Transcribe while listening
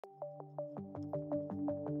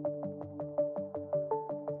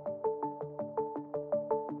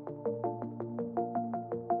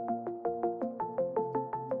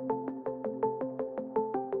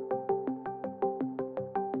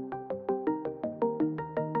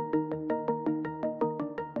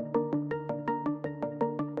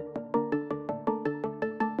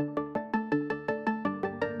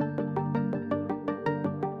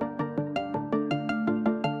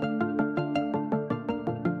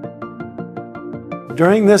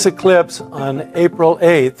During this eclipse on April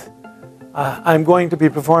 8th, I'm going to be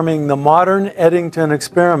performing the modern Eddington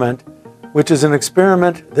experiment, which is an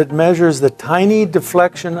experiment that measures the tiny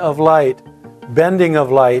deflection of light, bending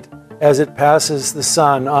of light, as it passes the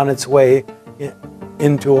sun on its way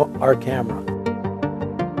into our camera.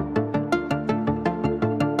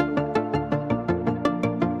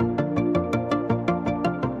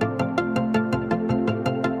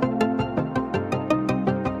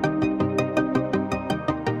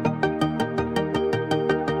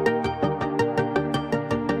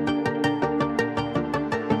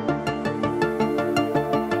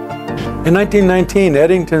 In 1919,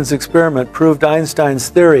 Eddington's experiment proved Einstein's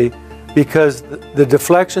theory because the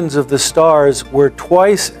deflections of the stars were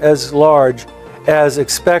twice as large as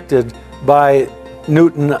expected by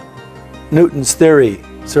Newton's theory,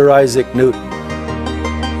 Sir Isaac Newton.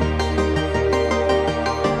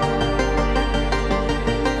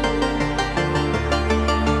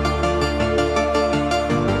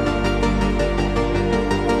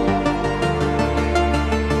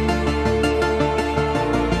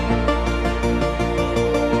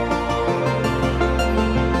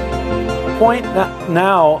 The point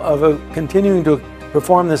now of continuing to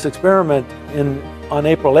perform this experiment on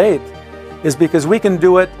April 8th is because we can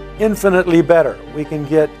do it infinitely better. We can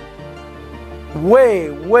get way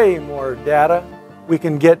more data. We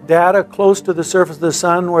can get data close to the surface of the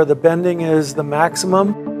sun where the bending is the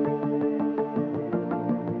maximum.